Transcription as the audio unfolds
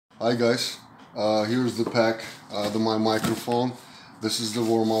Hi guys, here's the pack, my microphone. This is the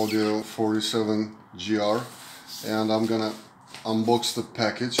Warm Audio 47 GR, and I'm gonna unbox the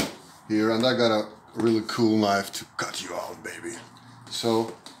package here, and I got a really cool knife to cut you out, baby.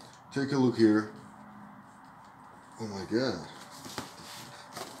 So take a look here. Oh my god.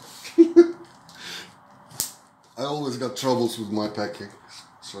 I always got troubles with my packing,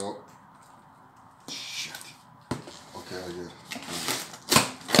 so shit. Okay, I get it.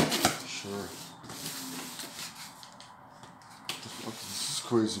 Sure. This is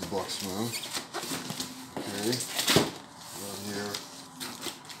crazy box, man. Okay. Right here.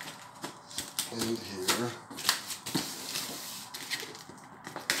 And here.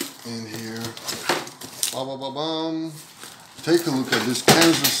 And here. Ba ba ba bam. Take a look at this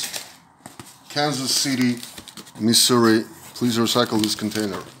Kansas City, Missouri. Please recycle this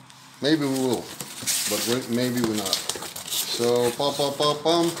container. Maybe we will, but maybe we're not. So, pom pom pom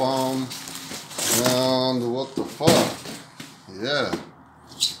pom pom. And what the fuck? Yeah.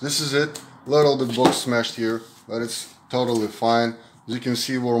 This is it. Little bit box smashed here, but it's totally fine. As you can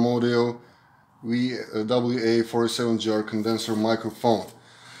see, Warm Audio WA47GR condenser microphone.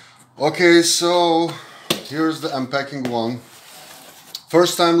 Okay, so here's the unpacking one.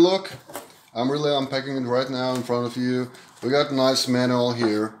 First time look. I'm really unpacking it right now in front of you. We got a nice manual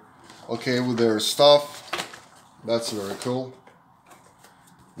here. Okay, with their stuff. That's very cool.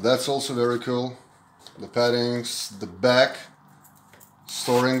 That's also very cool. The paddings, the bag,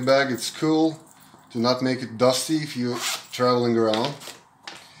 storing bag, it's cool. Do not make it dusty if you're traveling around.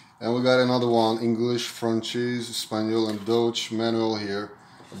 And we got another one, English, French, Spanish and Dutch manual here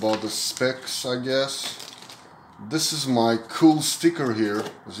about the specs, I guess. This is my cool sticker here,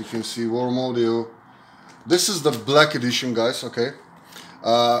 as you can see, Warm Audio. This is the black edition, guys, okay.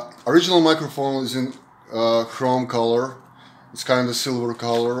 Original microphone is in chrome color. It's kind of silver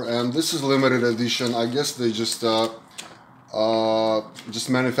color, and this is limited edition. I guess they just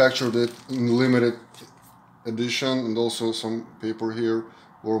manufactured it in limited edition, and also some paper here.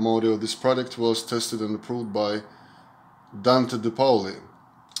 Warm Audio. This product was tested and approved by Dante De Paoli.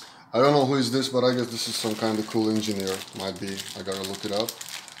 I don't know who is this, but I guess this is some kind of cool engineer. Might be. I gotta look it up.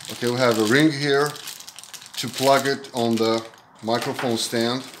 Okay, we have a ring here to plug it on the microphone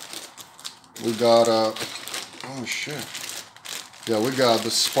stand. We got a oh shit. Yeah, we got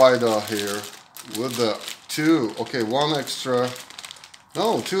the spider here with the two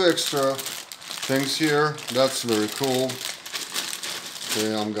extra things here. That's very cool.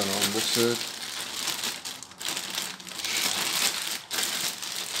 Okay, I'm gonna unbox it.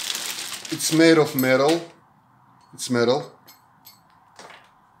 It's made of metal. It's metal.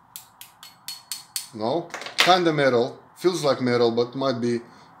 No? Kinda metal. Feels like metal, but might be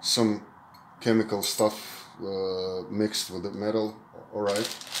some chemical stuff mixed with the metal. Alright.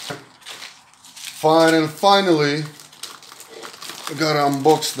 Fine, and finally I gotta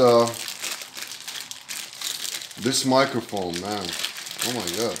unbox this microphone, man. Oh my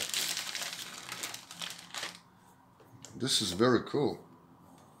god. This is very cool.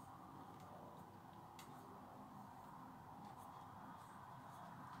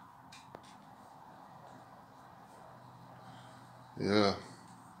 Yeah.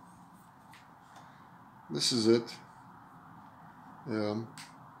 This is it. Yeah.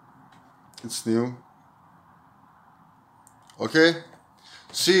 It's new. Okay.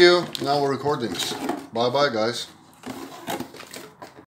 See you in our recordings. Bye bye, guys.